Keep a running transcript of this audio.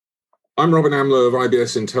I'm Robin Amler of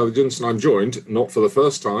IBS Intelligence, and I'm joined, not for the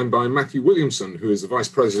first time, by Matthew Williamson, who is the Vice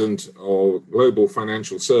President of Global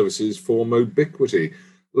Financial Services for Mobiquity.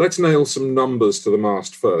 Let's nail some numbers to the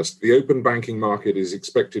mast first. The open banking market is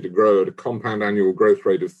expected to grow at a compound annual growth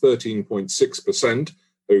rate of 13.6%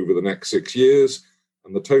 over the next 6 years,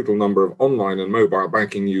 and the total number of online and mobile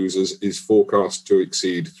banking users is forecast to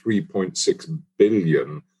exceed 3.6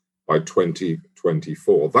 billion by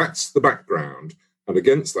 2024. That's the background. And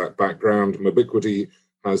against that background, Mobiquity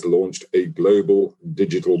has launched a global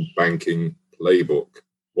digital banking playbook.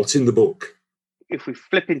 What's in the book? If we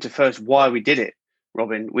flip into first why we did it,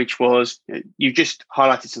 Robin, which was, you just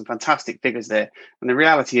highlighted some fantastic figures there. And the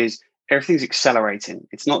reality is everything's accelerating.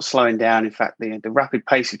 It's not slowing down. In fact, the rapid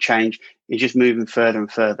pace of change is just moving further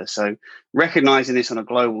and further. So recognizing this on a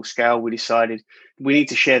global scale, we decided we need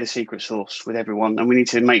to share the secret sauce with everyone, and we need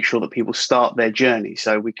to make sure that people start their journey.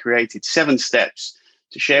 So we created 7 steps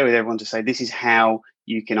to share with everyone to say, this is how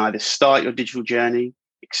you can either start your digital journey,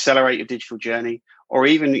 accelerate your digital journey, or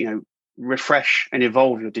even, refresh and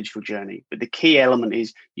evolve your digital journey. But the key element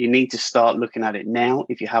is you need to start looking at it now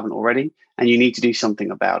if you haven't already, and you need to do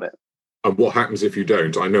something about it. And what happens if you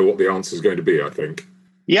don't? I know what the answer is going to be, I think.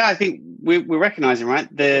 Yeah, I think we're recognizing, right,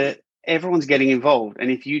 everyone's getting involved.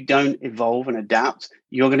 And if you don't evolve and adapt,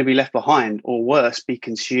 you're going to be left behind, or worse, be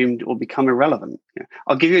consumed or become irrelevant.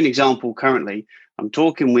 I'll give you an example currently. I'm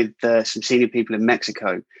talking with some senior people in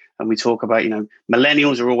Mexico, and we talk about,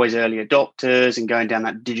 millennials are always early adopters and going down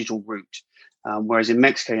that digital route. Whereas in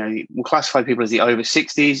Mexico, we'll classify people as the over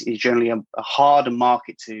 60s is generally a harder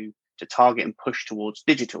market to target and push towards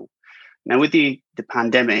digital. Now, with the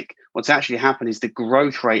pandemic, what's actually happened is the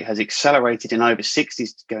growth rate has accelerated in over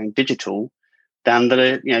 60s going digital than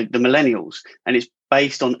the millennials. And it's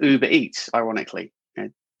based on Uber Eats, ironically.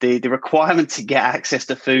 The requirement to get access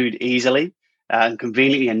to food easily and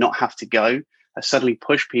conveniently and not have to go has suddenly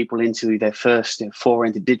pushed people into their first foray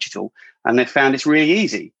into digital. And they've found it's really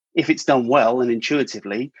easy if it's done well and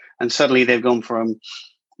intuitively. And suddenly they've gone from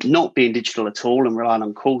not being digital at all and relying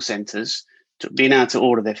on call centers to being able to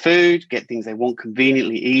order their food, get things they want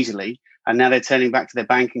conveniently, easily. And now they're turning back to their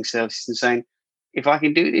banking services and saying, if I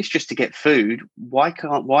can do this just to get food, why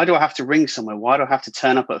do I have to ring somewhere? Why do I have to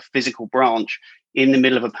turn up at a physical branch in the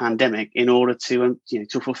middle of a pandemic in order to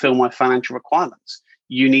fulfill my financial requirements?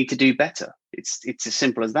 You need to do better. It's as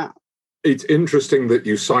simple as that. It's interesting that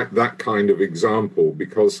you cite that kind of example,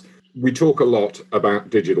 because we talk a lot about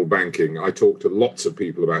digital banking. I talk to lots of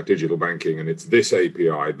people about digital banking, and it's this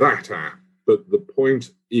API, that app. But the point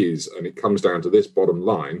is, and it comes down to this bottom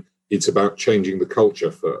line, it's about changing the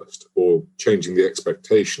culture first, or changing the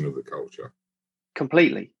expectation of the culture.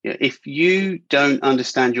 Completely. If you don't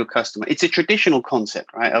understand your customer, it's a traditional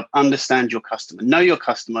concept, right? Of understand your customer, know your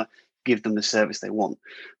customer, give them the service they want.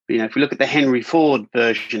 But, if we look at the Henry Ford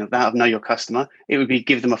version of that, of know your customer, it would be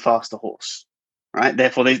give them a faster horse, right?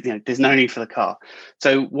 Therefore, there's no need for the car.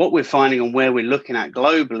 So what we're finding and where we're looking at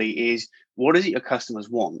globally is, what is it your customers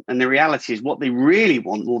want? And the reality is what they really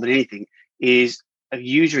want more than anything is a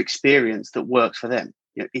user experience that works for them.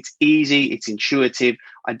 It's easy, it's intuitive.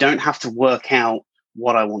 I don't have to work out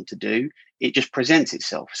what I want to do. It just presents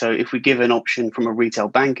itself. So if we give an option from a retail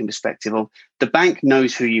banking perspective of the bank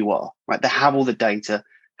knows who you are, right? They have all the data.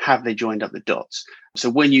 Have they joined up the dots? So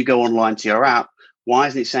when you go online to your app, why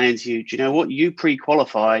isn't it saying to you, do you know what? You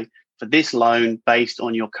pre-qualify for this loan based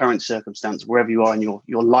on your current circumstance, wherever you are in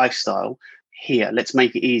your lifestyle. Here, let's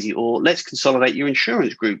make it easy, or let's consolidate your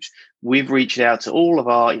insurance groups. We've reached out to all of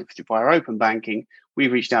via open banking,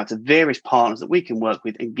 we've reached out to various partners that we can work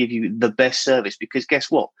with and give you the best service, because guess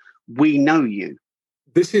what? We know you.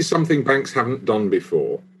 This is something banks haven't done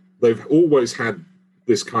before. They've always had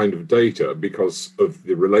this kind of data because of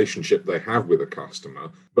the relationship they have with a customer,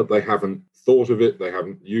 but they haven't thought of it, they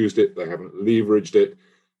haven't used it, they haven't leveraged it.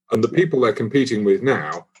 And the people they're competing with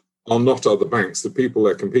now are not other banks. The people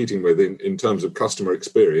they're competing with in terms of customer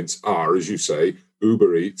experience are, as you say,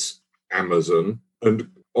 Uber Eats, Amazon, and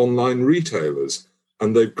online retailers.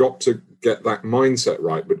 And they've got to get that mindset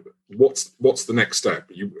right. But what's the next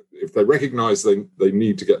step? If they recognize they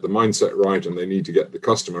need to get the mindset right and they need to get the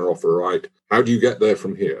customer offer right, how do you get there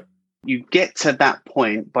from here? You get to that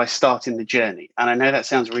point by starting the journey. And I know that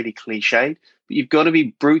sounds really cliched, but you've got to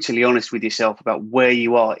be brutally honest with yourself about where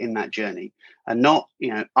you are in that journey. And not,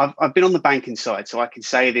 I've been on the banking side, so I can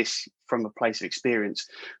say this from a place of experience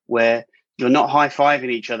where you're not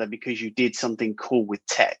high-fiving each other because you did something cool with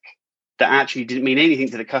tech that actually didn't mean anything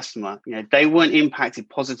to the customer. They weren't impacted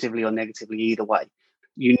positively or negatively either way.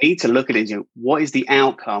 You need to look at it as, what is the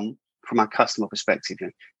outcome from our customer perspective?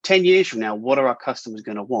 10 years from now, what are our customers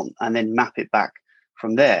going to want? And then map it back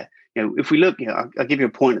from there. If we look, I'll give you a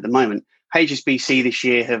point at the moment. HSBC this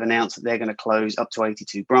year have announced that they're going to close up to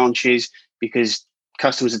 82 branches because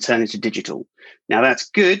customers are turning to digital. Now that's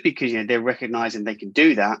good because they're recognizing they can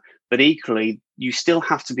do that, but equally you still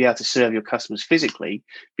have to be able to serve your customers physically,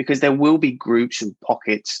 because there will be groups and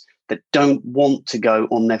pockets that don't want to go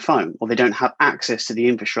on their phone, or they don't have access to the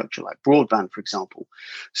infrastructure like broadband, for example.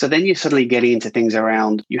 So then you're suddenly getting into things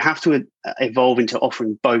around, you have to evolve into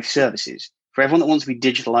offering both services. For everyone that wants to be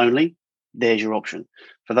digital only, there's your option.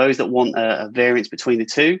 For those that want a variance between the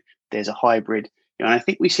two, there's a hybrid. And I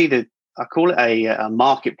think we see I call it a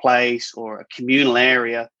marketplace or a communal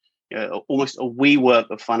area, almost a WeWork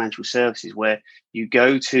of financial services, where you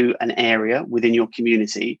go to an area within your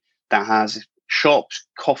community that has shops,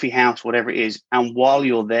 coffee house, whatever it is. And while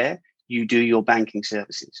you're there, you do your banking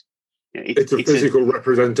services. It's a physical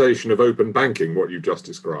representation of open banking, what you've just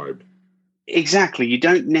described. Exactly. You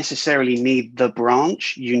don't necessarily need the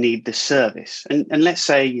branch, you need the service. And let's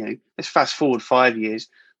say, let's fast forward 5 years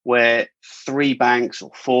where 3 banks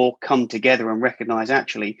or 4 come together and recognize,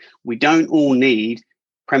 actually, we don't all need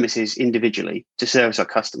premises individually to service our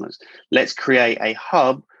customers. Let's create a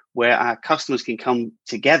hub where our customers can come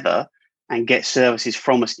together and get services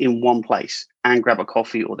from us in one place and grab a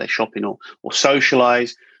coffee, or they're shopping or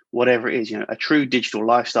socialize, whatever it is, a true digital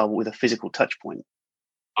lifestyle with a physical touch point.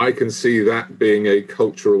 I can see that being a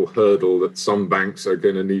cultural hurdle that some banks are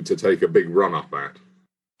going to need to take a big run up at.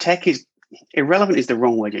 Tech is irrelevant is the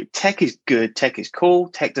wrong word. Tech is good. Tech is cool.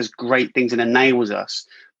 Tech does great things and enables us.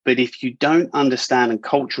 But if you don't understand and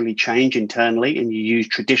culturally change internally, and you use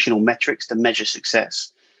traditional metrics to measure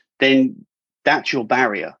success, then that's your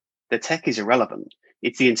barrier. The tech is irrelevant.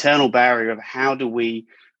 It's the internal barrier of how do we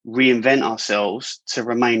reinvent ourselves to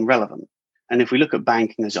remain relevant. And if we look at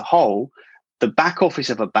banking as a whole, the back office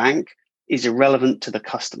of a bank is irrelevant to the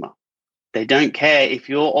customer. They don't care if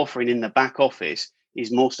your offering in the back office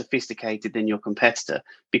is more sophisticated than your competitor,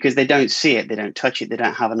 because they don't see it, they don't touch it, they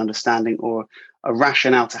don't have an understanding or a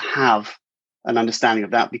rationale to have an understanding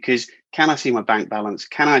of that. Because can I see my bank balance?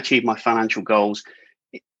 Can I achieve my financial goals?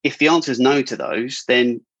 If the answer is no to those,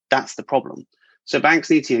 then that's the problem. So banks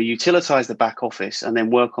need to utilize the back office and then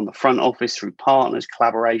work on the front office through partners,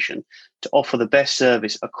 collaboration, to offer the best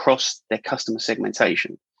service across their customer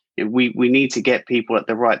segmentation. We need to get people at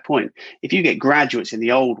the right point. If you get graduates in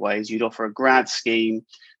the old ways, you'd offer a grad scheme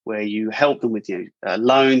where you help them with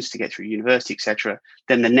loans to get through university, etc.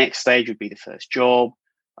 Then the next stage would be the first job,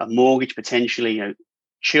 a mortgage potentially,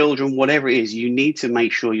 children, whatever it is. You need to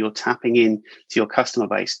make sure you're tapping in to your customer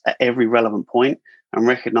base at every relevant point and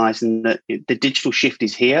recognizing that the digital shift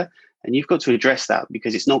is here, and you've got to address that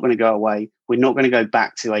because it's not going to go away. We're not going to go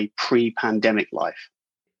back to a pre-pandemic life.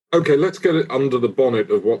 Okay, let's get it under the bonnet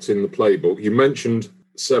of what's in the playbook. You mentioned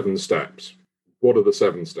 7 steps. What are the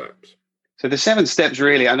 7 steps? So the 7 steps,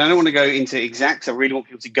 really, and I don't want to go into exacts. I really want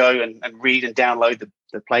people to go and read and download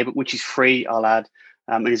the playbook, which is free, I'll add,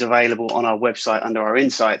 and is available on our website under our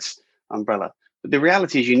Insights umbrella. But the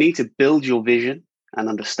reality is you need to build your vision and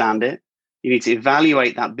understand it. You need to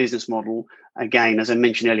evaluate that business model, again, as I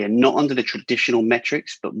mentioned earlier, not under the traditional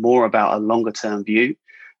metrics, but more about a longer term view.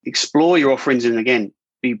 Explore your offerings and, again,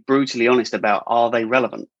 be brutally honest about, are they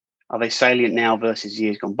relevant? Are they salient now versus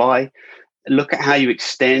years gone by? Look at how you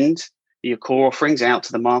extend your core offerings out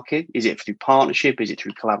to the market. Is it through partnership? Is it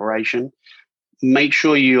through collaboration? Make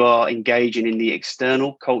sure you are engaging in the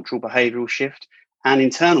external cultural behavioral shift and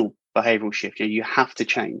internal behavioral shift. You have to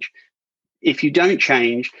change. If you don't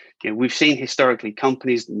change, we've seen historically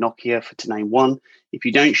companies, Nokia to name one, if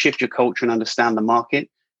you don't shift your culture and understand the market,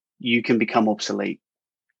 you can become obsolete.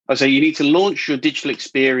 So you need to launch your digital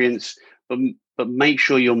experience, but make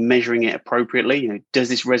sure you're measuring it appropriately. Does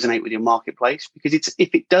this resonate with your marketplace? Because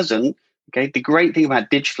if it doesn't, okay, the great thing about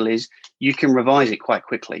digital is you can revise it quite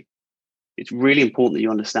quickly. It's really important that you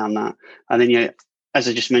understand that. And then, as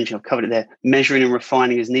I just mentioned, I've covered it there, measuring and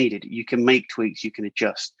refining as needed. You can make tweaks, you can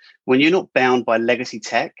adjust. When you're not bound by legacy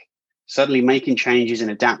tech, suddenly making changes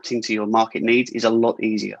and adapting to your market needs is a lot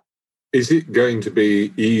easier. Is it going to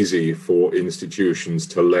be easy for institutions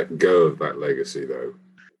to let go of that legacy, though?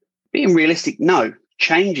 Being realistic, no.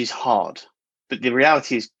 Change is hard. But the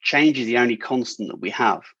reality is change is the only constant that we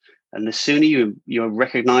have. And the sooner you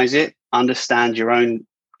recognize it, understand your own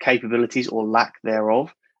capabilities or lack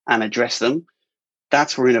thereof, and address them,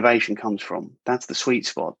 that's where innovation comes from. That's the sweet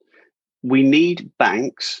spot. We need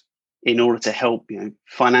banks in order to help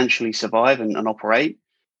financially survive and operate,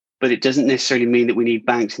 but it doesn't necessarily mean that we need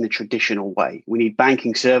banks in the traditional way. We need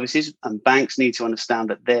banking services, and banks need to understand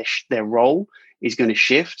that their role is going to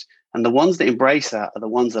shift, and the ones that embrace that are the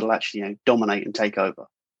ones that will actually dominate and take over.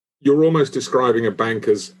 You're almost describing a bank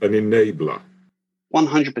as an enabler.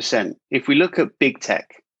 100%. If we look at big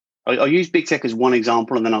tech, I'll use big tech as one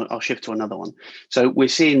example, and then I'll shift to another one. So we're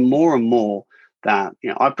seeing more and more that,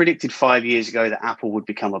 I predicted 5 years ago that Apple would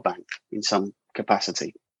become a bank in some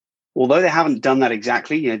capacity. Although they haven't done that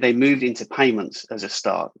exactly, they moved into payments as a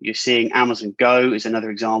start. You're seeing Amazon Go is another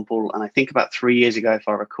example. And I think about 3 years ago, if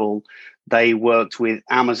I recall, they worked with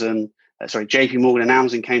JP Morgan and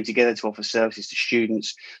Amazon came together to offer services to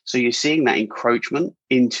students. So you're seeing that encroachment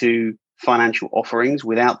into financial offerings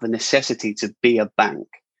without the necessity to be a bank.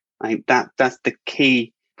 I think that's the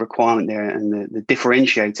key requirement there and the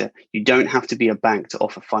differentiator. You don't have to be a bank to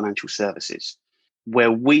offer financial services.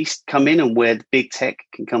 Where we come in and where the big tech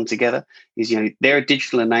can come together is, they're a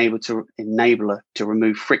digital enabler to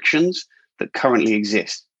remove frictions that currently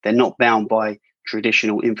exist. They're not bound by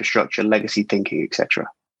traditional infrastructure, legacy thinking, etc.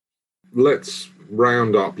 Let's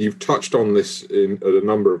round up. You've touched on this at a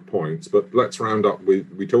number of points, but let's round up.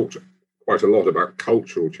 We talked quite a lot about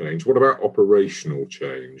cultural change. What about operational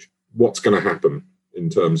change? What's going to happen in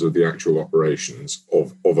terms of the actual operations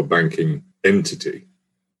of a banking entity?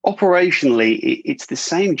 Operationally, it's the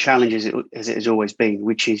same challenge as it has always been,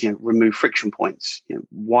 which is remove friction points.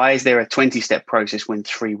 Why is there a 20-step process when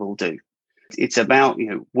 3 will do? It's about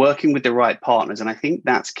working with the right partners, and I think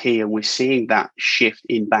that's key. And we're seeing that shift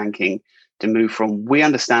in banking to move from we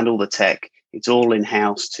understand all the tech, it's all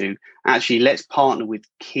in-house, to actually let's partner with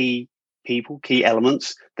key people, key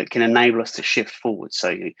elements that can enable us to shift forward.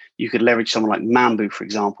 So you could leverage someone like Mambu, for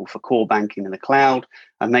example, for core banking in the cloud,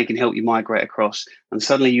 and they can help you migrate across. And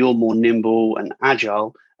suddenly you're more nimble and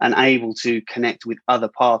agile and able to connect with other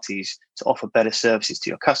parties to offer better services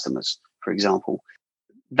to your customers, for example.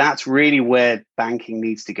 That's really where banking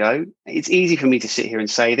needs to go. It's easy for me to sit here and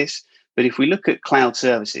say this, but if we look at cloud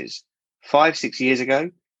services, 5-6 years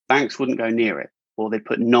ago, banks wouldn't go near it, or they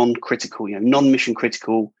put non-critical, non-mission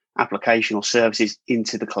critical application or services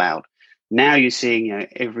into the cloud. Now you're seeing,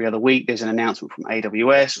 every other week there's an announcement from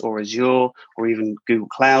AWS or Azure or even Google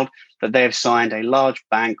Cloud that they have signed a large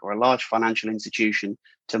bank or a large financial institution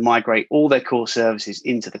to migrate all their core services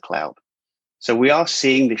into the cloud. So we are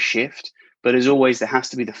seeing this shift, but as always, there has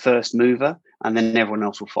to be the first mover and then everyone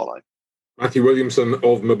else will follow. Matthew Williamson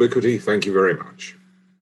of Mobiquity, thank you very much.